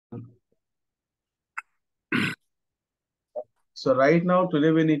So right now, today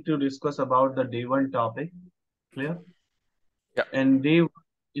we need to discuss about the day one topic. Clear? Yeah. And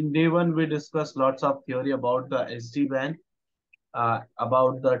in day one, we discuss lots of theory about the SD-WAN,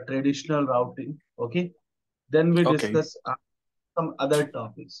 about the traditional routing. Okay. Then we Okay. discuss some other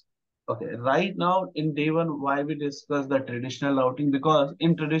topics. Okay. Right now, in day one, why we discuss the traditional routing? Because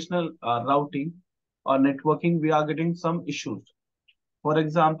in traditional routing or networking, we are getting some issues. For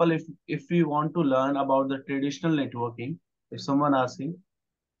example, if we want to learn about the traditional networking, if someone asking,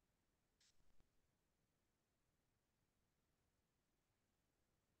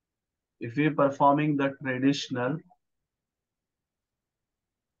 if we performing the traditional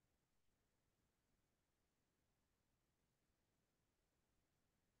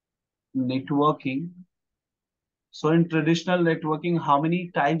networking, so in traditional networking, how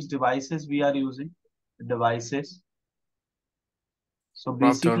many types devices we are using? Devices. So Router,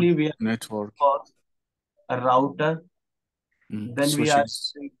 basically, we are network, for a router, then we are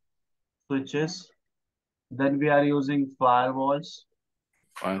switches, using switches, then we are using firewalls,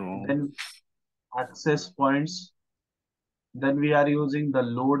 firewall. then access points, then we are using the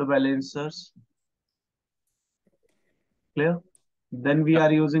load balancers. Clear? Then we Yeah.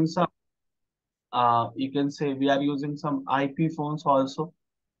 are using some, you can say we are using some IP phones also.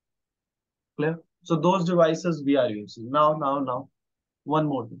 Clear? So those devices we are using. Now, one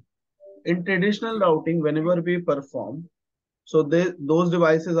more thing. In traditional routing, whenever we perform, so those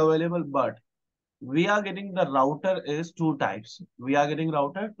devices available, but we are getting the router is two types. We are getting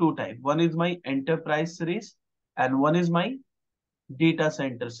router two type. One is my enterprise series and one is my data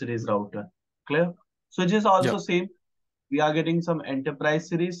center series router. Clear? Switch is Yeah. also same. We are getting some enterprise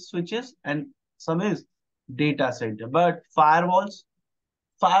series switches and some is data center. But firewalls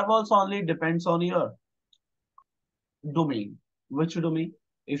only depends on your domain. Which domain?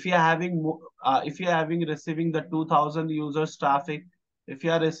 If you are having if you are having receiving the 2000 users traffic, if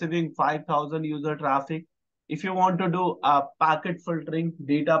you are receiving 5000 user traffic, if you want to do packet filtering,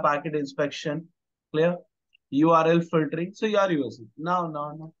 data packet inspection, clear, URL filtering, so you are using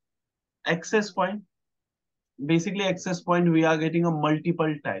now access point. Basically access point, we are getting a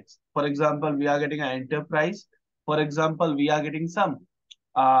multiple types. For example, we are getting an enterprise. For example, we are getting some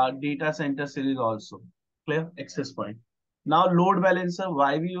data center series also. Clear? Access point. Now load balancer,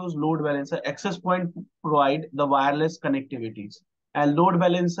 why we use load balancer? Access point provide the wireless connectivities and load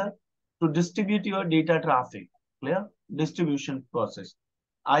balancer to distribute your data traffic. Clear? Distribution process.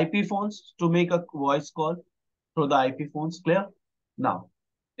 IP phones to make a voice call through the IP phones. Clear? Now,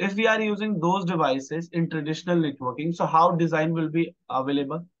 if we are using those devices in traditional networking, so how design will be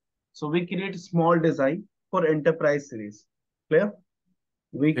available? So we create small design for enterprise series. Clear?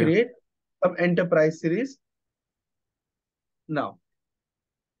 We Yeah. create some enterprise series. Now,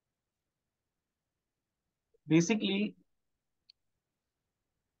 basically,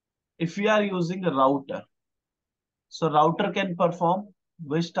 if we are using a router, so router can perform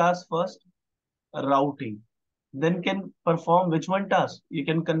which task first? Routing. Then can perform which one task? You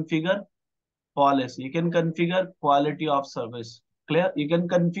can configure policy. You can configure quality of service. Clear? You can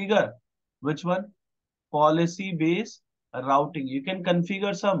configure which one? Policy based routing. You can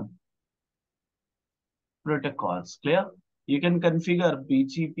configure some protocols. Clear? You can configure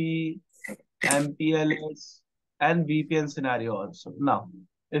BGP, MPLS, and VPN scenario also. Now,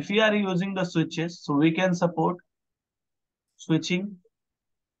 if we are using the switches, so we can support switching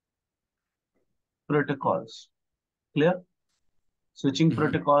protocols. Clear? Switching hmm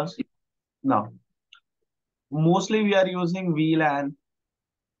protocols. Now, mostly we are using VLAN,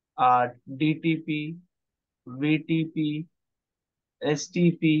 DTP, VTP,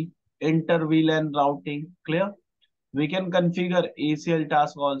 STP, inter-VLAN routing. Clear? We can configure ACL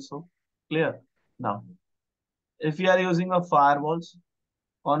task also. Clear? Now, if we are using a firewalls,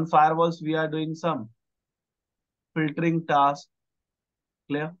 on firewalls we are doing some filtering task.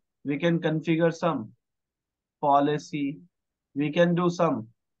 Clear? We can configure some policy. We can do some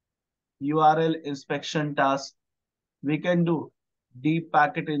URL inspection task. We can do deep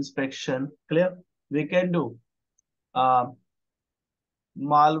packet inspection. Clear? We can do uh,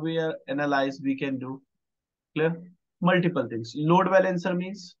 malware analyze. We can do. Clear? Multiple things. Load balancer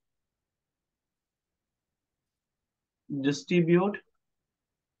means distribute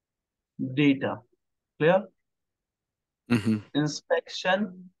data. Clear? hmm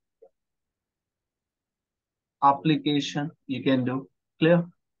Inspection application you can do. Clear?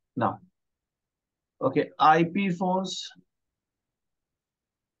 Now, okay, IP phones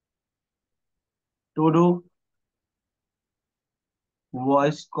to do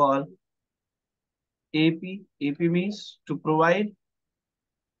voice call. AP means to provide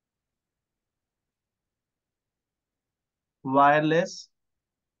wireless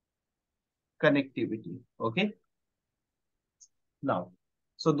connectivity. Okay. Now,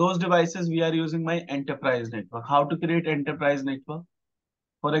 so those devices we are using my enterprise network. How to create enterprise network?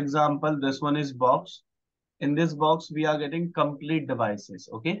 For example, this one is box. In this box, we are getting complete devices.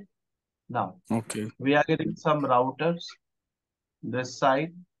 Okay. Now, Okay. we are getting some routers, this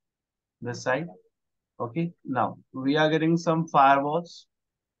side, this side. Okay. Now, we are getting some firewalls,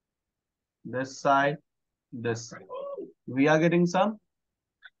 this side, this side. We are getting some,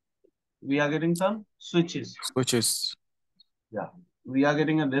 we are getting some switches. Switches. Yeah. We are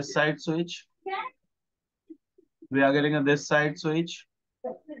getting a this side switch. We are getting a this side switch.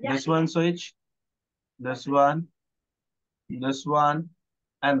 This one switch, this one, and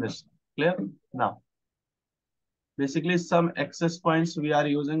this one. Clear? Now, basically some access points we are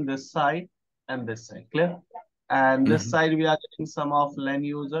using this side and this side. Clear? And this Mm-hmm. side we are getting some of LAN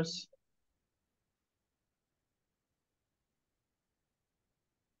users.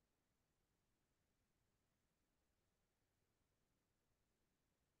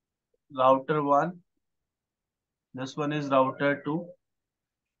 Router 1. This one is router 2.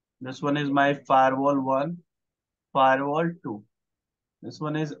 This one is my firewall 1, firewall 2. This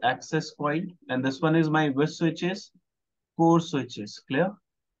one is access point, and this one is my which switches, core switches. Clear?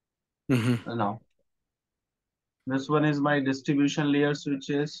 Mm-hmm. Now, this one is my distribution layer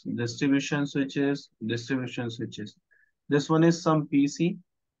switches, distribution switches, distribution switches. This one is some PC,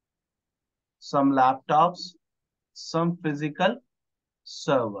 some laptops, some physical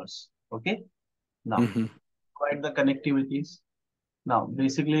servers. Okay. Now, Mm-hmm. provide the connectivities. Now,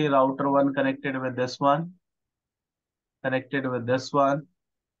 basically router 1 connected with this one, connected with this one,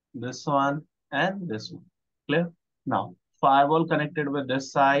 and this one. Clear? Now, firewall connected with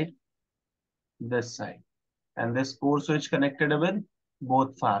this side, and this core switch connected with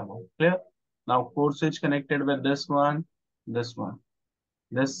both firewall. Clear? Now, core switch connected with this one, this one,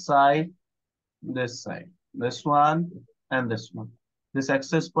 this side, this one, and this one. This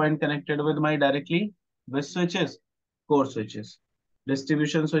access point connected with my directly which switches? Core switches.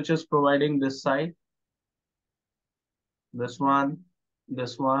 Distribution switches providing this side, this one,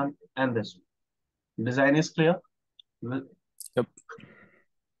 and this one. Design is clear? Yep.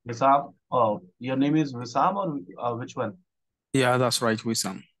 Wissam, oh, your name is Wissam or which one? Yeah, that's right,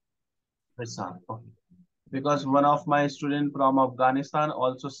 Wissam. Wissam. Okay. Because one of my student from Afghanistan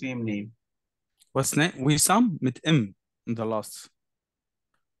also same name. What's name? Wissam with M in the last.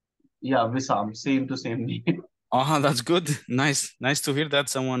 Yeah, Wissam, same to same name. That's good. Nice. Nice to hear that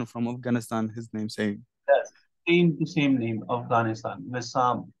someone from Afghanistan, his name saying. Yes, same to same name, Afghanistan,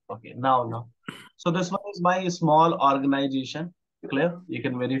 Wissam. Okay, now. So this one is my small organization. Clear? You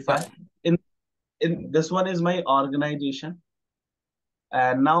can Yeah. verify. In in this one is my organization.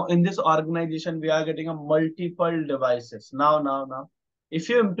 And now in this organization, we are getting a multiple devices. Now. If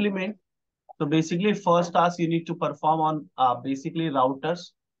you implement, so basically first task you need to perform on basically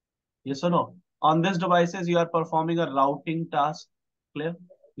routers. Yes or no? On these devices, you are performing a routing task. Clear?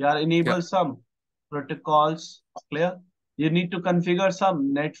 You are Yeah. enable some protocols. Clear? You need to configure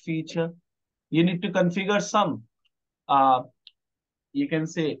some net feature. You need to configure some, you can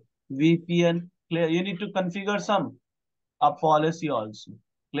say VPN. Clear? You need to configure some a policy also.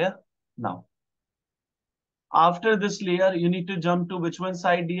 Clear? Now, after this layer, you need to jump to which one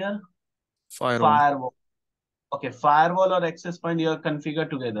side here? Firewall. Firewall. Okay, firewall or access point you are configured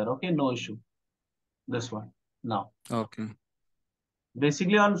together. Okay, no issue. This one. Now, Okay.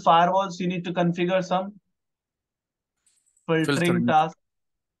 basically on firewalls, you need to configure some filtering Filtering. task.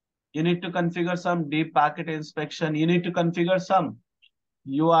 You need to configure some deep packet inspection. You need to configure some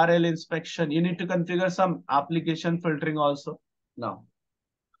URL inspection. You need to configure some application filtering also. Now,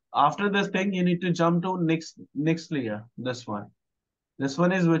 after this thing, you need to jump to next layer. This one. This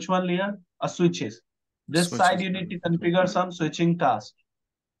one is which one layer? A switches. This side Switches. you need to configure some switching task.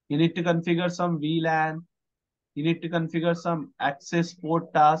 You need to configure some VLAN. You need to configure some access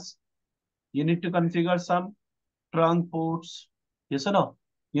port task. You need to configure some trunk ports. Yes or no?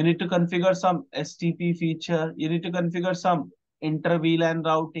 You need to configure some STP feature. You need to configure some inter VLAN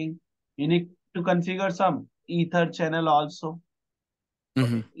routing. You need to configure some Ether channel also.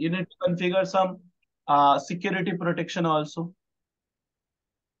 Mm-hmm. Okay. You need to configure some security protection also.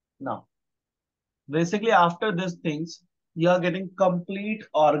 Now, basically after these things, you are getting complete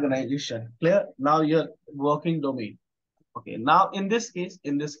organization. Clear? Now you're working domain. Okay. Now in this case,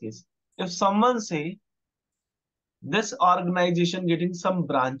 if someone say this organization getting some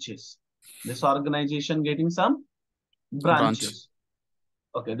branches, this organization getting some Branch. branches.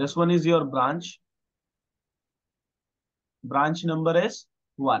 Okay, this one is your branch. Branch number is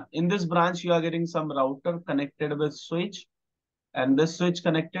 1. In this branch, you are getting some router connected with switch. and this switch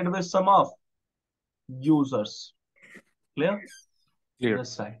connected with some of users. Clear? Clear.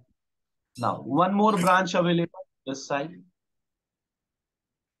 This side. Now, one more branch available this side.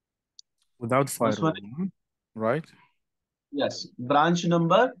 Without This one, firewall, huh? Right? yes, branch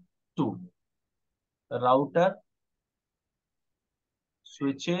number two. Router,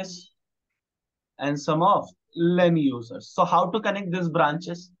 switches, and some of LAN users. So how to connect these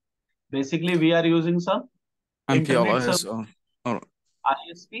branches? Basically, we are using some internet MPLS service or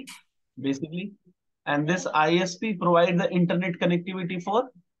ISP, basically, and this ISP provide the internet connectivity for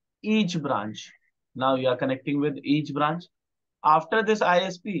each branch. Now you are connecting with each branch. After this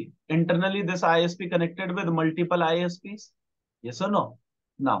ISP, internally this ISP connected with multiple ISPs. Yes or no?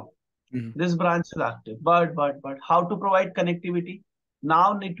 Now Mhm. this branch is active. But how to provide connectivity?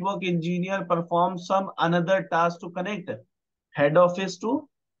 Now network engineer performs some another task to connect head office to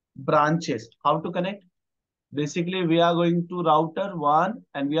branches. How to connect? Basically, we are going to router 1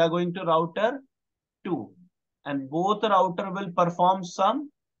 and we are going to router 2. And both router will perform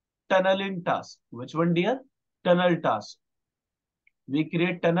some tunneling task. Which one, dear? Tunnel task. We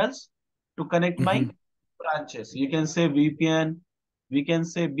create tunnels to connect my Mhm. branches. You can say VPN, we can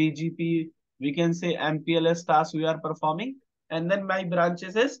say BGP, we can say MPLS task we are performing, and then my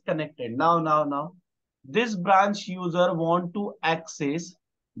branches is connected. Now, this branch user want to access,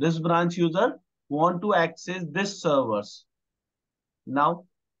 this branch user want to access this servers. Now,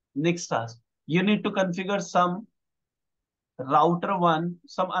 next task, you need to configure some router one,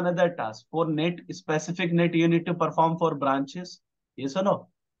 some another task for net, specific net you need to perform for branches. Yes or no?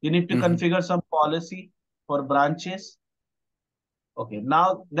 You need to Mhm. configure some policy for branches. Okay,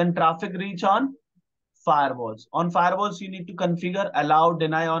 now then traffic reach on firewalls. On firewalls, you need to configure allow,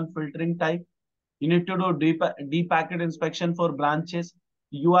 deny on filtering type. You need to do deep packet inspection for branches,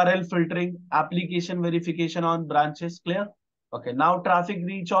 URL filtering, application verification on branches. Clear? Okay, now traffic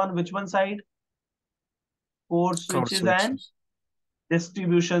reach on which one side? Core Core switches and switches.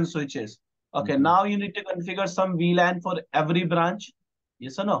 distribution switches. Okay, Mhm. now you need to configure some VLAN for every branch.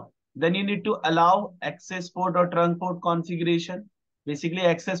 Yes or no? Then you need to allow access port or trunk port configuration. Basically,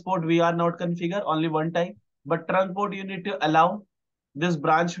 access port we are not configure only one time, but trunk port you need to allow this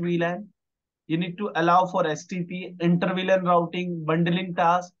branch VLAN. You need to allow for STP, inter-VLAN routing, bundling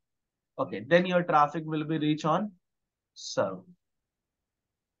task. Okay, then your traffic will be reach on serve.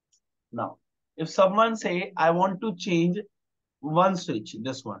 Now, if someone say, I want to change one switch,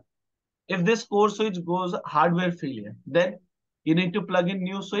 this one. If this core switch goes hardware failure, then you need to plug in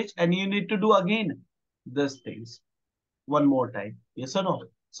new switch and you need to do again these things one more time. Yes or no?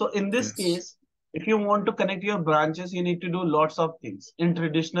 So in this Yes. case, if you want to connect your branches, you need to do lots of things in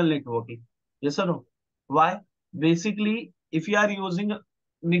traditional networking. Yes or no? Why? Basically, if you are using a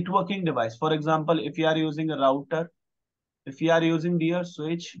networking device, for example, if you are using a router, if you are using dear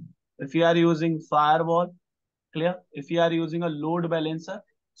switch, if you are using firewall, clear? If you are using a load balancer,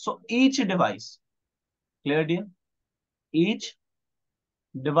 so each device, clear dear? Each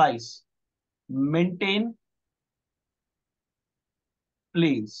device maintain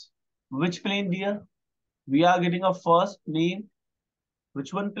planes. Which plane dear? We are getting a first plane.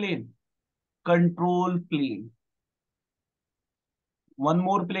 Which one plane? Control plane. One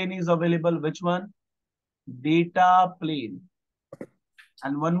more plane is available. Which one? Data plane.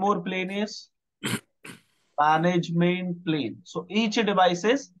 And one more plane is management plane. So each device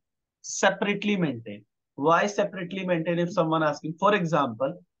is separately maintained. Why separately maintained if someone asking? For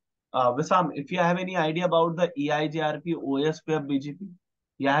example, Wissam, if you have any idea about the EIGRP, OSPF, BGP,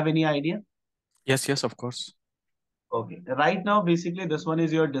 you have any idea? Yes, yes, of course. Okay. Right now, basically, this one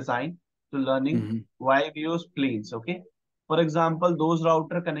is your design to learning Mhm. why we use planes. Okay. For example, those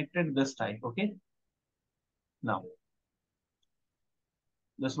router connected this type. Okay. Now,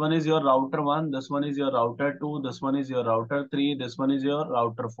 this one is your router one. This one is your router two. This one is your router three. This one is your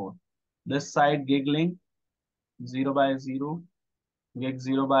router four. This side gig link 0 by 0, gig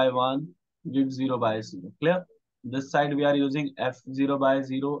 0 by 1, gig 0 by 0. Clear? This side we are using F0 by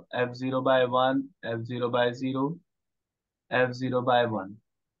 0, F0 by 1, F0 by 0, F0 by 1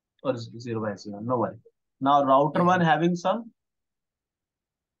 or 0 by 0. No worry. Now router 1 Mhm. having some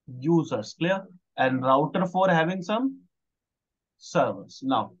users. Clear? And router 4 having some servers.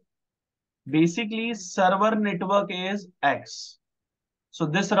 Now basically server network is X. So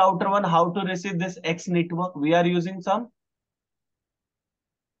this router 1, how to receive this X network? We are using some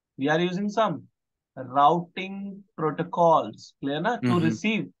routing protocols, clear na? To Mhm.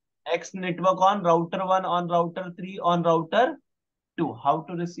 receive X network on router 1, on router 3, on router 2. How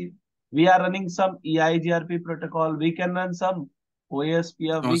to receive? We are running some EIGRP protocol. We can run some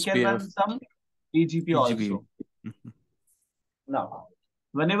OSPF. We can run OSPF, some BGP BGB. also. Mhm. Now,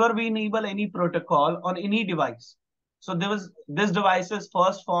 whenever we enable any protocol on any device, so this device is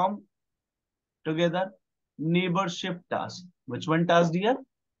first formed together neighborship task. Which one task, dear?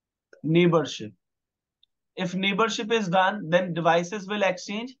 Neighborship. If neighborship is done, then devices will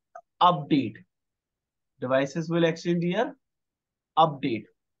exchange update. Devices will exchange here update.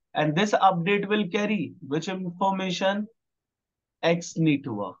 And this update will carry which information? X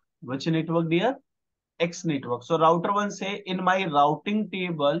network. Which network, dear? X network. So router 1 say in my routing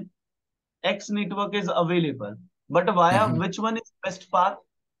table, X network is available. But via Mm-hmm. which one is best path?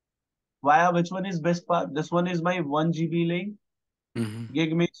 Via which one is best path? This one is my 1 GB link. Mm-hmm.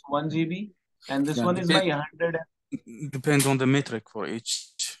 Gig means 1 GB. And this Yeah, one is my 100. depends on the metric for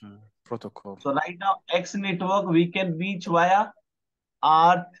each protocol. So right now, X network we can reach via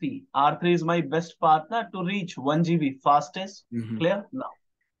R3. R3 is my best partner to reach 1 GB fastest. Mm-hmm. Clear? Now.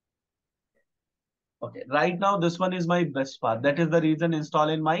 Okay. Right now, this one is my best path. That is the reason install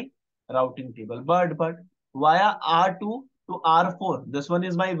in my routing table. But via R2 to R4, this one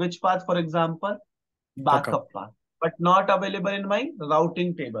is my which path? For example, Backup. backup path, but not available in my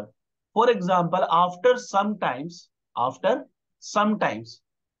routing table. For example, after sometimes,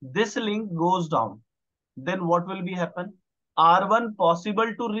 this link goes down. Then what will be happen? R1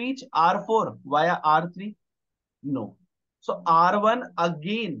 possible to reach R4 via R3? No. So R1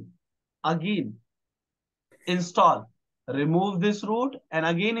 again install, remove this route and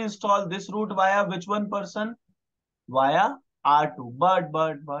again install this route via which one person? Via R2.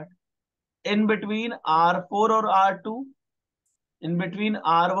 But in between R4 or R2, in between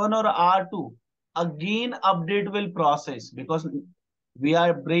R1 or R2, again update will process because we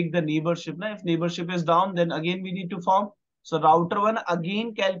are break the neighborship. Now, if neighborship is down, then again we need to form. So router 1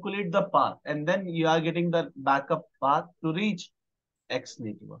 again calculate the path and then you are getting the backup path to reach X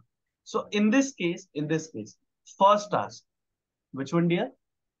network. So in this case, first task, which one, dear?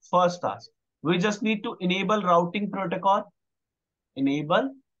 First task. We just need to enable routing protocol.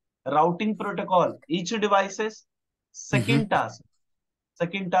 Enable routing protocol. Each devices. Mm-hmm. Second task.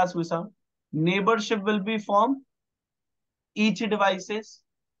 Second task, Wissam. Neighborship will be formed. Each devices.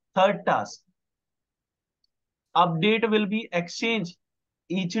 Third task. Update will be exchanged.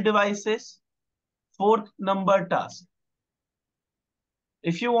 Each devices. Fourth number task.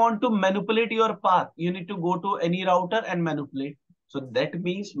 If you want to manipulate your path, you need to go to any router and manipulate. So that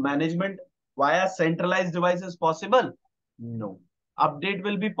means management via centralized device is possible? No. Update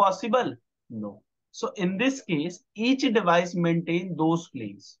will be possible? No. So in this case, each device maintain those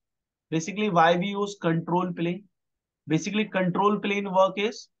planes. Basically, why we use control plane? Basically, control plane work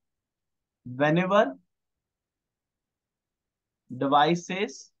is whenever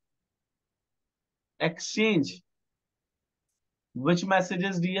devices exchange which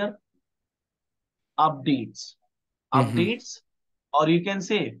messages, dear? Updates. Mm-hmm. Updates, or you can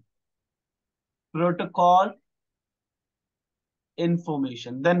say protocol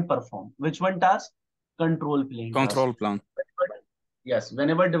information, then perform. Which one task? Control plane task. Control plan. Yes,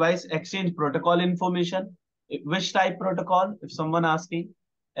 whenever device exchange protocol information, which type protocol? If someone asking,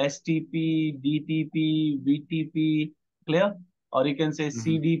 STP, DTP, VTP, clear? Or you can say Mm-hmm.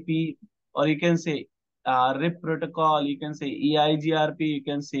 CDP, or you can say RIP protocol, you can say EIGRP, you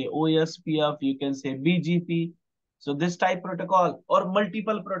can say OSPF, you can say BGP. So this type protocol or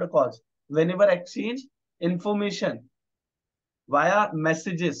multiple protocols, whenever exchange information via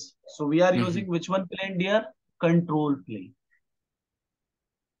messages. So we are Mm-hmm. using which one plane, dear? Control plane.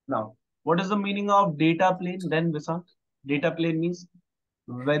 Now, what is the meaning of data plane? Then, Vishal, data plane means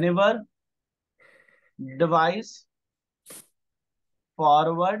whenever device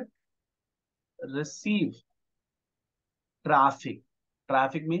forward receive traffic.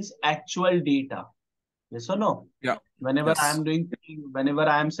 Traffic means actual data. Yes or no? Yeah. Whenever I Yes. am doing, whenever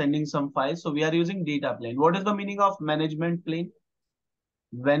I am sending some files, so we are using data plane. What is the meaning of management plane?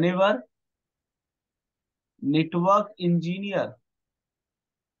 Whenever network engineer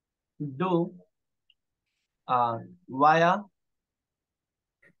do via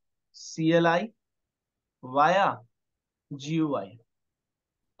CLI, via GUI,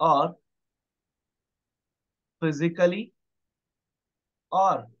 or physically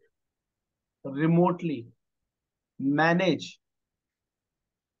or remotely manage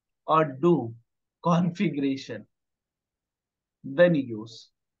or do configuration, then use.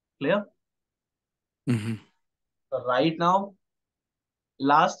 Clear? Mm-hmm. So right now,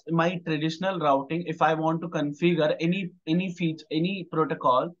 last my traditional routing, if I want to configure any feature, any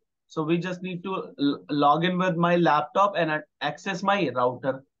protocol, so we just need to log in with my laptop and access my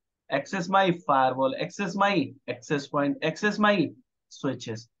router, access my firewall, access my access point, access my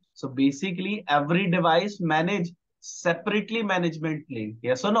switches. So basically, every device manage separately management plane.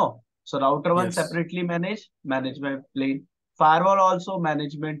 Yes or no? So router one Yes. separately management plane. Firewall also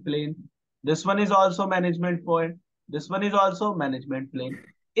management plane. This one is also management point. This one is also management plane.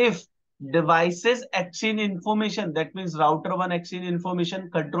 If devices exchange information, that means router one exchange information,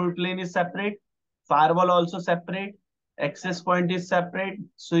 control plane is separate, firewall also separate, access point is separate,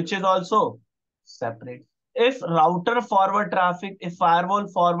 switch is also separate. If router forward traffic, if firewall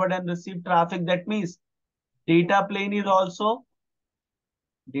forward and receive traffic, that means data plane is also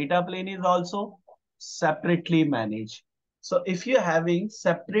data plane is also separately managed. So if you're having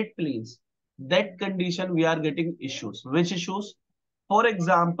separate planes, that condition we are getting issues. Which issues? For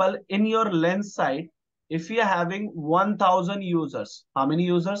example, in your lens side, if you're having 1000 users, how many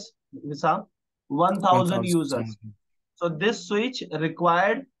users, Wissam? 1000 1000. users. So this switch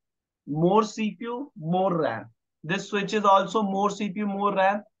required more CPU, more RAM. This switch is also more CPU, more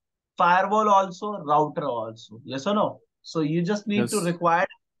RAM. Firewall also, router also. Yes or no? So you just need to Yes. require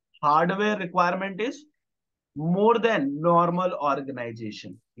hardware requirement is more than normal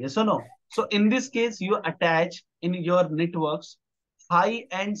organization. Yes or no? So in this case, you attach in your networks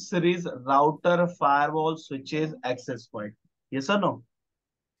high-end series router, firewall, switches, access point. Yes or no?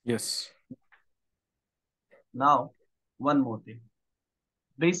 Yes. Now, one more thing.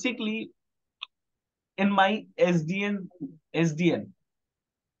 Basically, in my SDN,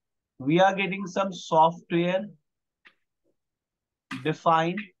 we are getting some software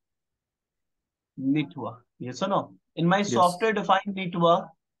defined network. Yes or no? In my software Yes. defined network,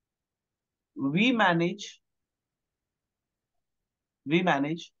 we manage we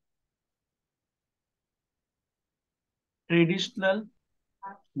manage traditional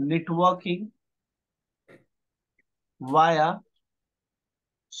networking via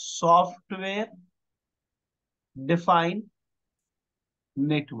software defined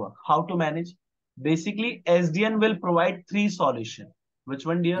network. How to manage? Basically, SDN will provide three solutions. Which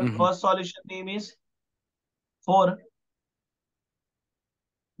one, dear? Hmm. First solution name is for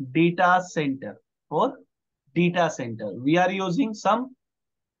data center. For data center, we are using some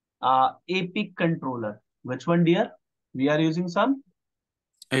APIC controller. Which one, dear? We are using some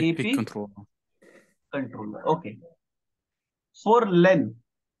Epic APIC controller. controller. Okay. For LAN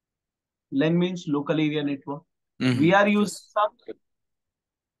means local area network. We are using Yes. some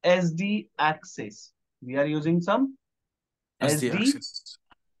SD access. We are using some SD SD access.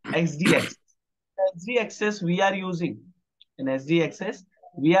 XD access. SD access we are using. In SD access,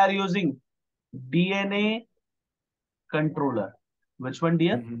 we are using DNA controller. Which one,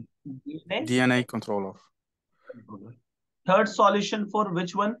 dear? Mhm. DNA DNA controller. controller. Third solution for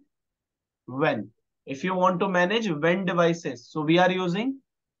which one? WAN. If you want to manage WAN devices, so we are using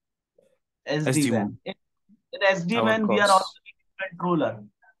SD-WAN. SD1. In Our SD-WAN, we are also gods. getting controller.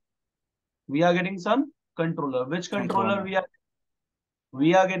 We are getting some controller. Which controller Controller. we are?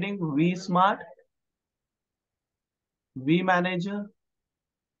 We are getting vSmart, vManager,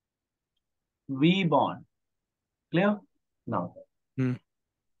 vBond. Clear? Now, Mm.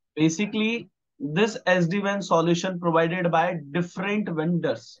 basically, this SD-WAN solution provided by different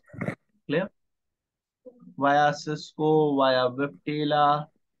vendors. Clear? Via Cisco, via Viptela,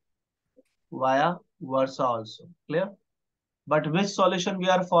 via Versa also. Clear? But which solution we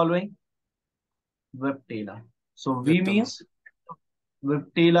are following? Viptela. So V Viptela. means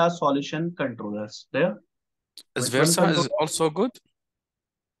Viptela solution controllers. Clear? Is Which one Versa is controller? also good?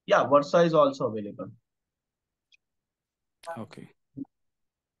 Yeah, Versa is also available. Okay.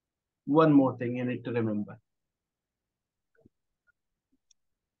 One more thing you need to remember.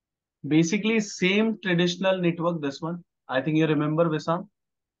 Basically, same traditional network, this one. I think you remember, Vissam.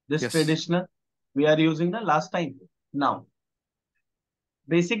 This Yes. traditional we are using the last time. Now,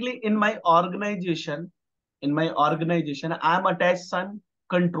 basically in my organization, I'm attached some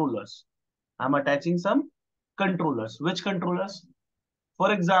controllers. I'm attaching some controllers. Which controllers?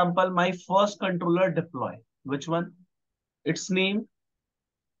 For example, my first controller deploy. Which one? Its name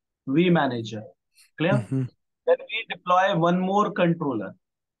vManager. Clear? Mm-hmm. Then we deploy one more controller.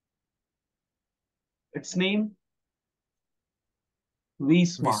 Its name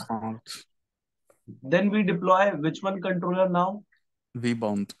vSmart. vSmart. Then we deploy which one controller now?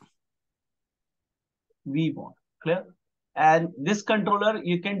 vBond. vBond. Clear? And this controller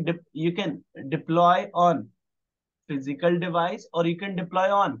you can deploy on physical device or you can deploy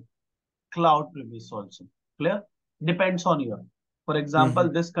on cloud premise also. Clear? Depends on your. For Mm-hmm. example,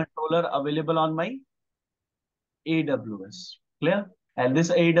 this controller available on my AWS. Clear? And this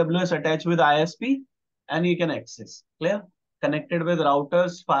AWS attached with ISP and you can access. Clear? Connected with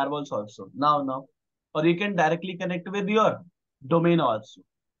routers, firewalls also. Now. Or you can directly connect with your domain also.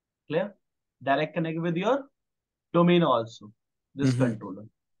 Clear? Direct connect with your domain also, this Mm-hmm. controller.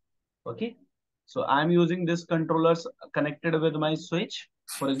 Okay. So I'm using this controllers connected with my switch,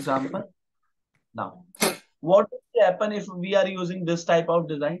 for example. Now, what will happen if we are using this type of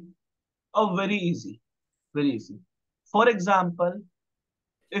design? Oh, very easy, very easy. For example,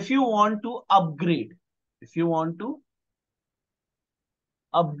 if you want to upgrade, if you want to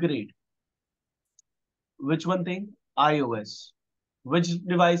upgrade, which one thing? iOS. Which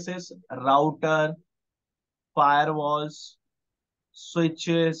devices? Router, firewalls,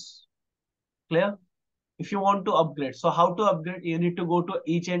 switches. Clear? If you want to upgrade, so how to upgrade? You need to go to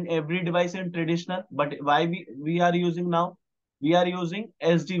each and every device in traditional. But why we are using now? We are using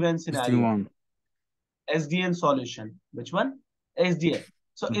SD-WAN It's the scenario, one. SDN solution. Which one? SDN.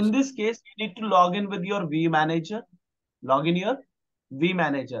 So in Yes. this case, you need to log in with your vManager. Log in your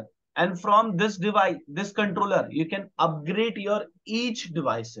vManager, and from this device, this controller, you can upgrade your each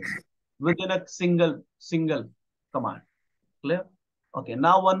devices within a single command. Clear? Okay.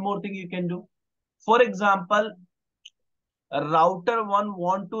 Now one more thing you can do. For example, a router one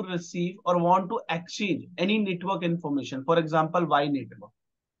want to receive or want to exchange any network information. For example, Y network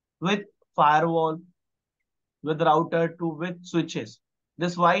with firewall, with router to with switches.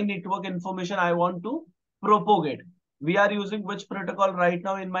 This Y network information I want to propagate. We are using which protocol right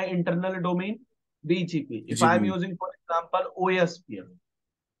now in my internal domain? BGP. If I am BGP. using, for example, OSPF,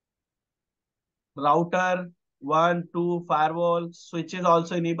 router, one, two, firewall, switches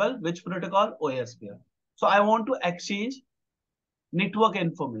also enable which protocol? OSPF. So I want to exchange network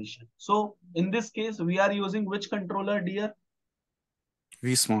information. So in this case, we are using which controller, dear?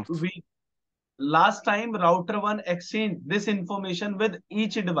 vSmart. We last time router one exchanged this information with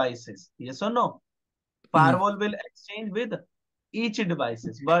each devices. Yes or no? Mm-hmm. Firewall will exchange with each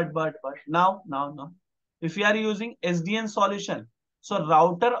devices. But now, if we are using SDN solution, so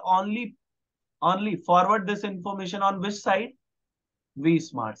router only forward this information on which side?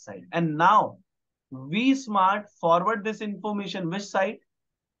 vSmart side. And now vSmart forward this information which side?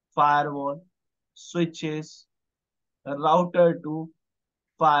 Firewall, switches, router to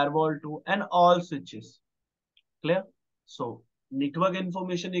firewall to, and all switches. Clear? So network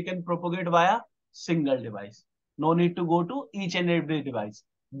information you can propagate via single device. No need to go to each and every device.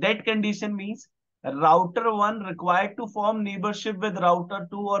 That condition means router one required to form neighborship with router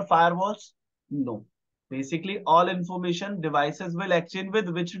two or firewalls? No. Basically, all information devices will exchange with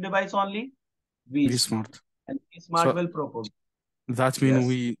which device only? vSmart. vSmart. And vSmart So will propagate. that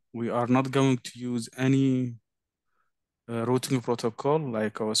means Yes. we are not going to use any routing protocol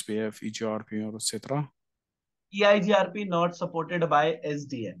like OSPF, EGRP, or etc. EIGRP not supported by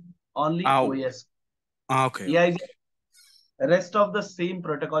SDN. Only Oh, OS. okay, EIGRP okay. rest of the same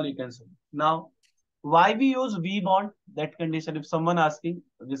protocol you can see. Now, why we use vbond? That condition, if someone asking,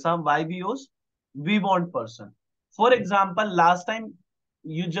 Wissam, why we use vbond person? For example, last time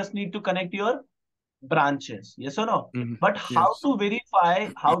you just need to connect your branches, yes or no? Mm-hmm. But Yes, how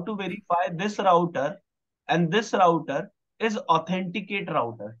to verify this router and this router is authenticate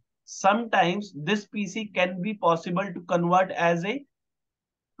router. Sometimes this PC can be possible to convert as a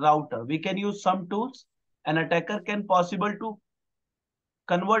router. We can use some tools. An attacker can possible to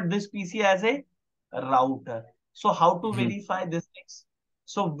convert this PC as a router. So how to mm-hmm. verify these things?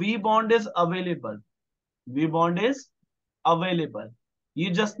 So vbond is available. vbond is available. You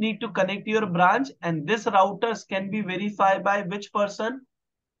just need to connect your branch, and this routers can be verified by which person?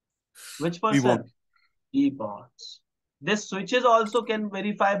 Which We want person? vbonds. This switches also can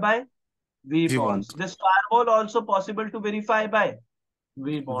verify by we vbonds. want This firewall also possible to verify by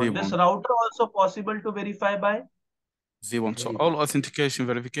we vbond. This want router also possible to verify by we want. So all vbond. authentication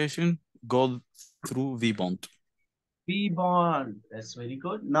verification go through vBond. vbond. That's very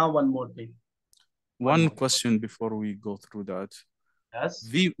good. Now one more thing. One One more thing. question before we go through that. Yes.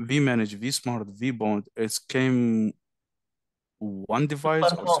 We manage vSmart vBond. It came one To device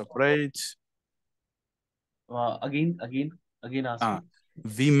or perform. separate? Again, ask Ah,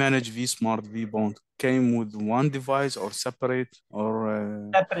 me. we manage vSmart vBond came with one device or separate or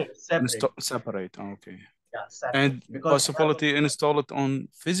Separate. separate. Ah, okay. Yeah, separate. And Because possibility install it on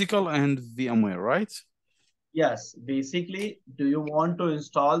physical and VMware, right? yes, basically, do you want to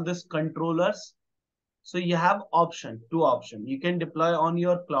install this controllers? So you have two option. You can deploy on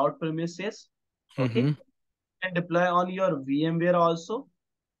your cloud premises. Okay. Mm-hmm. You can deploy on your VMware also.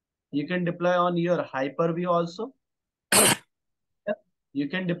 You can deploy on your Hyper-V also. Yeah. You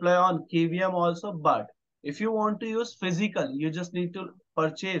can deploy on KVM also. But if you want to use physical, you just need to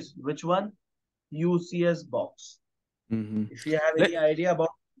purchase which one? UCS box. Mm-hmm. If you have Let, any idea about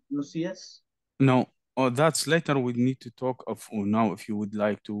UCS, no, that's later we need to talk of or now if you would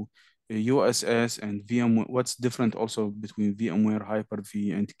like to USS and VMware. What's different also between VMware,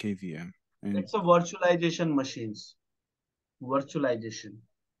 Hyper-V, and KVM? And It's a virtualization machines. Virtualization.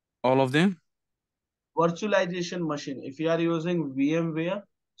 all of them? Virtualization machine. If you are using VMware,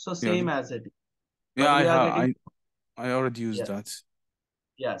 so Yeah, same as it. yeah. But I we are have. getting, I already used yes, that.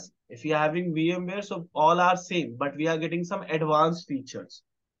 yes. If you are having VMware, so all are same, but we are getting some advanced features.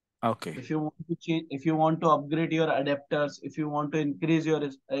 Okay, If you want to change, if you want to upgrade your adapters, if you want to increase your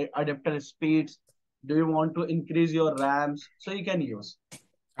adapter speeds, do you want to increase your RAMs, so you can use.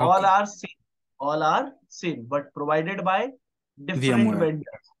 All okay. are same. All are same, but provided by different VMware.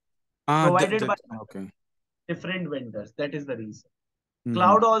 vendors. Ah, Provided by okay. different vendors. That is the reason. Mm-hmm.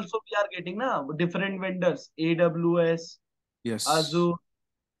 Cloud also we are getting now different vendors. AWS, Yes, Azure,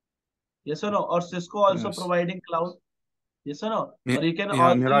 yes or no? Or Cisco also yes. providing cloud. Yes or no? Or you can Yeah,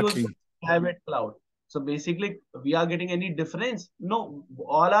 also use Meraki. private cloud. So basically, we are getting any difference? No,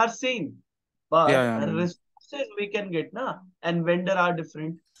 all are same. Yeah, But yeah, I know. resources we can get, na? And vendor are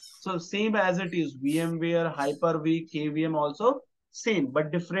different. So same as it is, VMware, Hyper-V, KVM also same,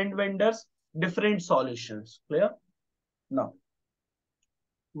 but different vendors, different solutions. Clear? Now,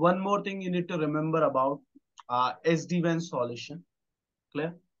 one more thing you need to remember about SD-WAN solution.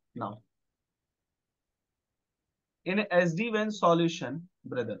 Clear? Now, in SD-WAN solution,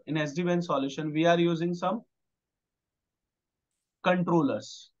 brother, in SD-WAN solution, we are using some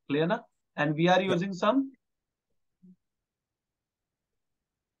controllers. Clear na? And we are Yeah. using some,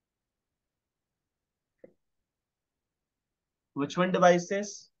 which one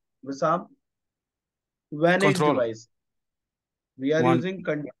devices? Wissam? Vantage Control device. We are one, using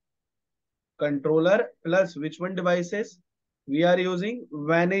controller plus which one devices? We are using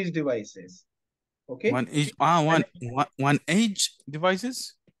Vantage devices. Okay? one age. Ah, And one age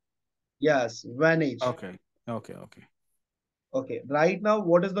devices. yes, Vantage. Okay, okay, okay. Okay. Right now,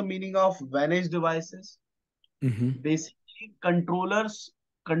 what is the meaning of Vantage devices? Mm-hmm. Basically, controllers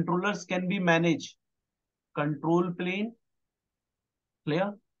can be managed. Control plane,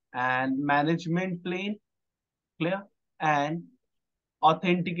 clear? And management plane, clear? And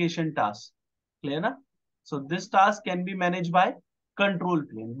authentication task. Clear na? So this task can be managed by control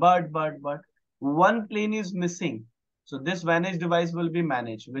plane. But one plane is missing. So this Vantage device will be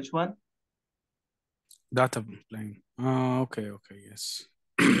managed. Which one? Data plane. Ah, okay, okay, yes.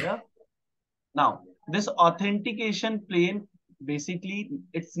 Clear? Now, this authentication plane, basically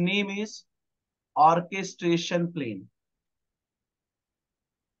its name is orchestration plane.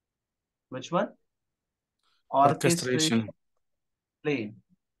 Which one? Orchestration Orchestration. plane.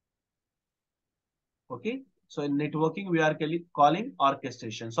 Okay. So in networking, we are calling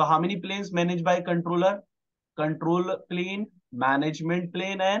orchestration. So how many planes managed by controller? Control plane, management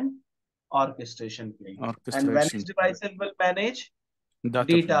plane, and orchestration plane. And managed Orchestration plane. devices will manage Data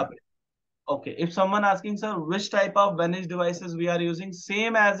data plane. plane. Okay. If someone asking, sir, which type of managed devices we are using,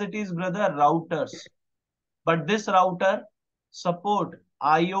 same as it is, brother, routers. But this router support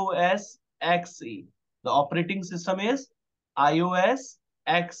iOS XE. The operating system is iOS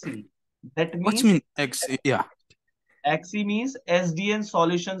XE. That What you means mean X? Yeah. XE means SDN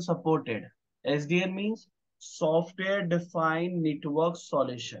solution supported. SDN means software defined network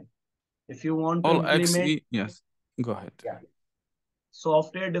solution. If you want to All implement, XE. Yes. Go ahead. yeah,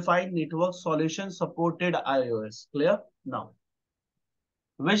 software defined network solution supported iOS. Clear? Now,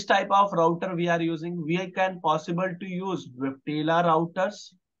 which type of router we are using? We can possible to use Viptela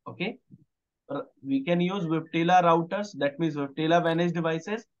routers. Okay. We can use Viptela routers. That means Viptela managed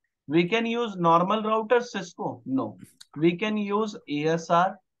devices. We can use normal routers, Cisco. No. We can use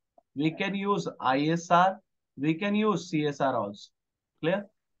ASR. We can use ISR. We can use CSR also. Clear?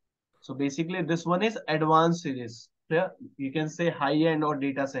 So basically, this one is advanced series. Clear? You can say high-end or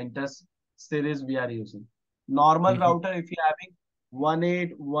data centers series we are using. Normal Mm-hmm. router, if you're having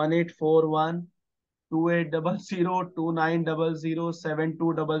 181841, 2800,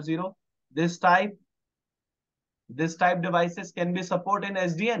 7200, this type devices can be support in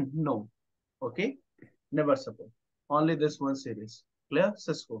SDN? No. Okay. Never support. Only this one series. Clear?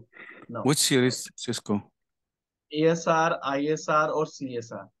 Cisco. Now, Which series, Cisco? ASR, ISR, or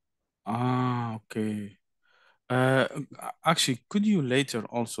CSR. Ah, okay. Uh, Actually, could you later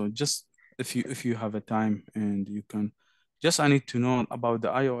also just if you have a time and you can, just I need to know about the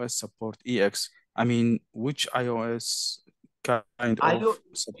iOS support EX. I mean, which iOS kind of IO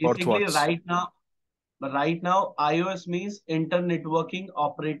support basically what? right now iOS means internetworking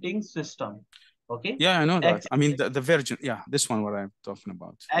operating system. Okay. Yeah, I know that. X I mean the version. Yeah, this one what I'm talking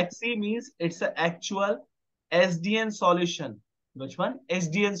about. XE means it's an actual SDN solution. Which one?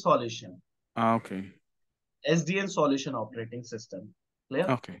 SDN solution. Ah, okay. SDN solution operating system. Clear?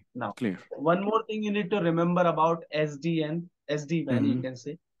 Okay. Now, Clear. one more thing you need to remember about SDN, SD-WAN, you Mm-hmm. can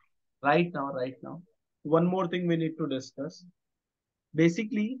say. Right now. One more thing we need to discuss.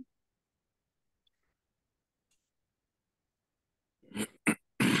 Basically,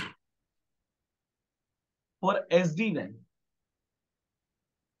 for SD-WAN,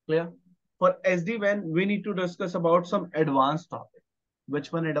 clear? For SD-WAN, we need to discuss about some advanced topic.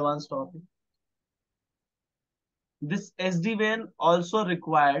 Which one advanced topic? This SD-WAN also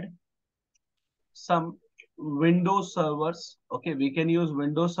required some Windows servers. Okay, we can use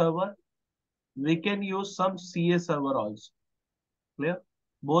Windows server. We can use some CA server also. Clear?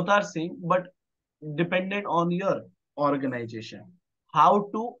 Both are same, but dependent on your organization. How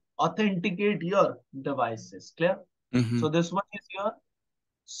to authenticate your devices. Clear? Mm-hmm. So this one is your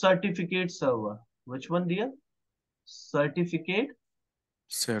certificate server. Which one, dear? Certificate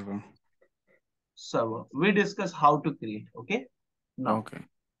Server. server. We discuss how to create. Okay. Now, Okay.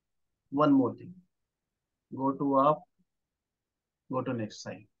 one more thing. Go to up. Go to next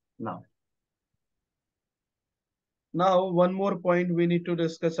slide. Now, one more point we need to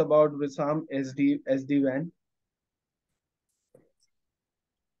discuss about Wissam SD-WAN.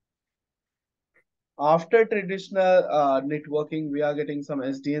 After traditional networking, we are getting some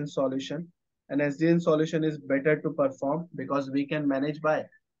SDN solution. And SDN solution is better to perform because we can manage by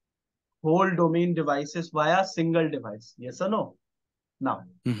whole domain devices via single device. Yes or no? Now,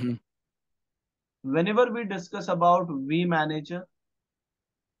 Mm-hmm. whenever we discuss about vManager,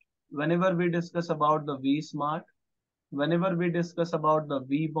 whenever we discuss about the vSmart, whenever we discuss about the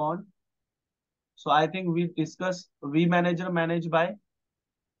vBond, so I think we discuss vManager managed by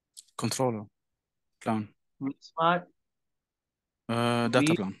Controller. Plan. vSmart, Data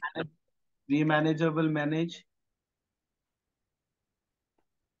v plan. vManager will manage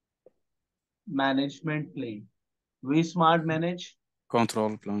management plane. vSmart manage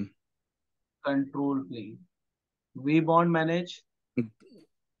Control plan. control plane. vBond manage.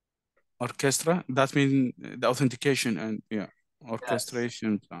 Orchestra. That means the authentication and yeah, Yes,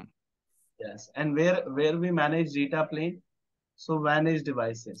 orchestration plan. yes. And where we manage data plane, so manage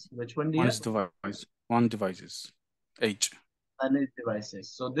devices. Which one, One dear? is device. One devices. Age. Manage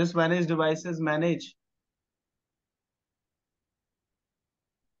devices. So this manage devices manage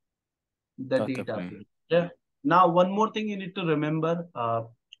the Data data plane. plane. Yeah. Now one more thing you need to remember.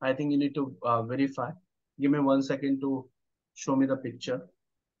 I think you need to verify. Give me 1 second to show me the picture.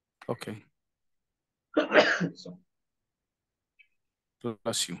 Okay. So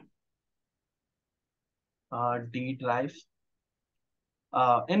Bless you. D drive.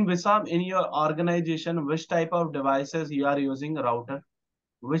 In Wissam, in your organization, which type of devices you are using router?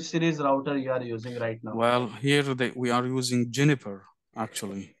 Which series router you are using right now? Well, here we are using Juniper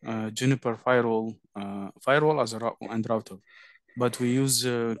actually. Juniper firewall. Firewall as a and router. But we use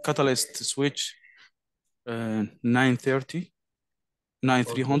Catalyst switch 930, Okay.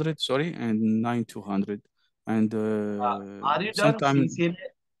 9300, sorry, and 9200. And Are you done sometime, CCNA?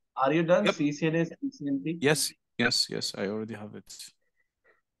 Are you done yep, CCNA, CCNP? yes, yes, yes, I already have it.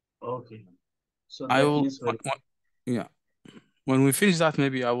 Okay. So I that will, means very yeah, when we finish that,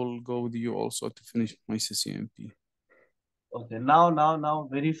 maybe I will go with you also to finish my CCMP. okay. Now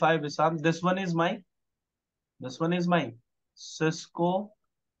verify Wissam. This one is my Cisco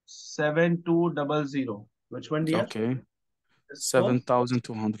 7200. Which one, dear? Okay, Cisco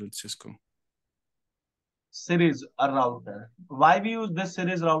 7200 Cisco. series a router. Why we use this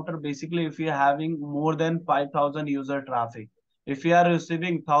series router? Basically, if you're having more than 5,000 user traffic, if you are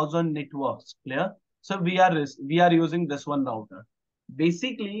receiving 1,000 networks, clear? So we are using this one router.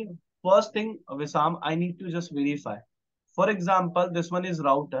 Basically, first thing, Wissam, I need to just verify. For example, this one is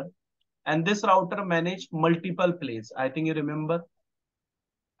router, and this router manage multiple planes. I think you remember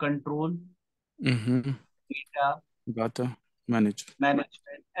control, Mm-hmm. data, Data manage.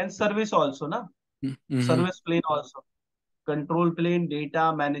 management, and service also, na? Mm-hmm. Service plane also. Control plane,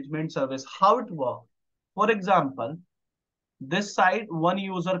 data management service. How it works? For example, this side one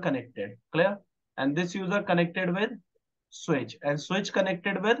user connected, clear? And this user connected with switch, and switch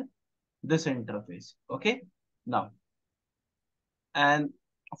connected with this interface. Okay. Now, and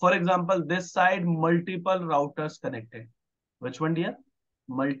for example, this side multiple routers connected. Which one, dear?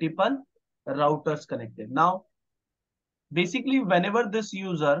 Multiple routers connected. Now, basically, whenever this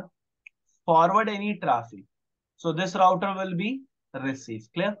user forward any traffic, so this router will be received.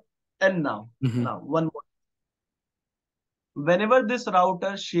 Clear? And Mm-hmm. now one more. Whenever this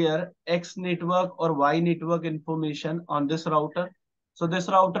router share X network or Y network information on this router, so this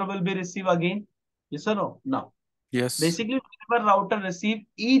router will be received again. Yes or no? Now, Yes. basically, whenever router receive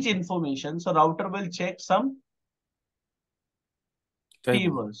each information, so router will check some Table.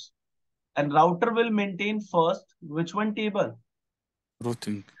 tables. And router will maintain first which one table?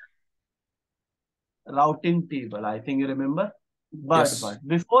 Routing. Routing table. I think you remember. Yes. But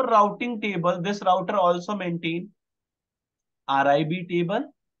before routing table, this router also maintain RIB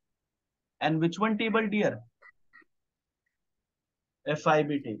table and which one table, dear?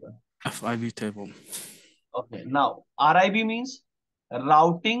 FIB table. FIB table. Okay. Now RIB means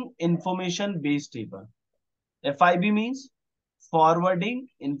routing information base table. FIB means forwarding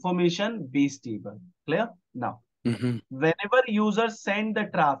information base table. Clear? Now, Mm-hmm. whenever users send the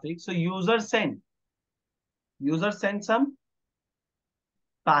traffic, so user send some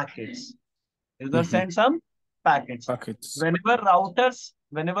packets. User Mm-hmm. send some packets. Packets. Whenever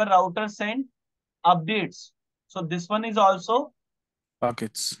routers send updates, so this one is also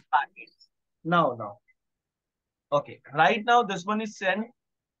Packets. packets. Now, okay. Right now, this one is send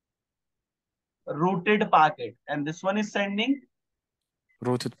routed packet, and this one is sending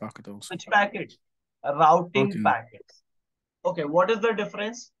Routed packet also. which packet? Routing Routing. packets. Okay, what is the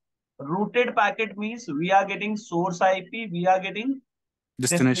difference? Routed packet means we are getting source IP, we are getting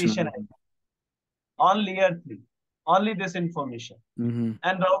Destination destination IP. IP on layer 3. Only this information. Mm-hmm.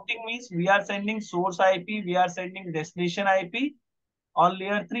 And routing means we are sending source IP, we are sending destination IP on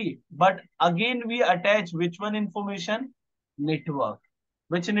layer 3. But again, we attach which one information? Network.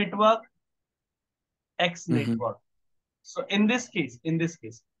 Which network? X Mm-hmm. network. So in this case,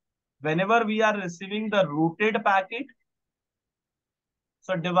 whenever we are receiving the routed packet,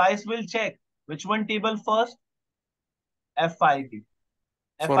 so device will check which one table first? FIB.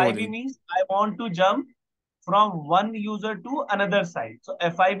 FIB Forwarding. means I want to jump from one user to another side. So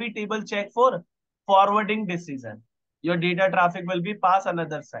FIB table check for forwarding decision. Your data traffic will be pass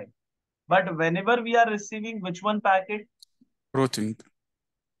another side. But whenever we are receiving which one packet? Routing.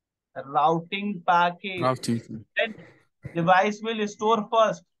 Routing packet. Routing. Then device will store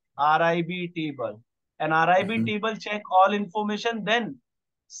first RIB table. And RIB Mm-hmm. table check all information. Then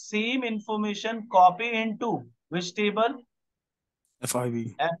same information copy into which table?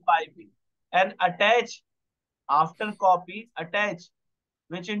 FIB. FIB. And attach after copy, attach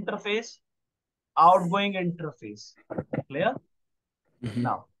which interface? Outgoing interface. Clear? Mm-hmm.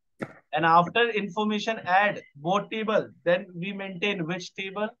 Now, and after information add both table, then we maintain which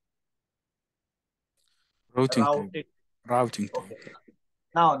table? Routing table. Routing. Routing Okay. table.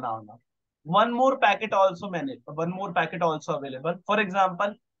 Now. One more packet also managed. One more packet also available. For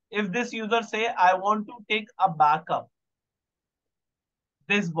example, if this user say, I want to take a backup,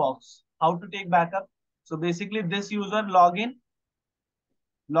 this box, how to take backup? So basically this user log in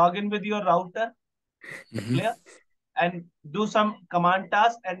with your router, Mm-hmm. clear? And do some command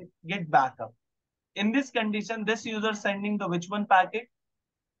task and get backup. In this condition, this user sending the which one packet?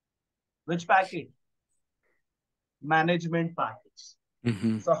 Which packet? Management packets.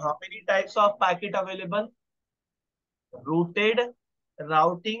 Mm-hmm. So how many types of packet available? Routed,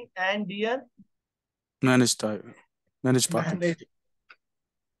 routing, and dear Managed type. Managed packets. managed.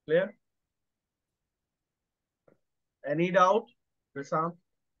 Clear? Any doubt, Prashant?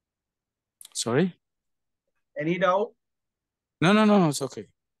 Sorry? Any doubt? No. It's okay.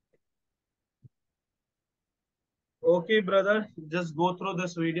 Okay, brother. Just go through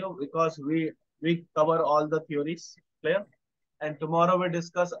this video because we cover all the theories. Clear? And tomorrow we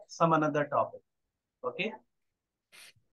discuss some another topic. Okay?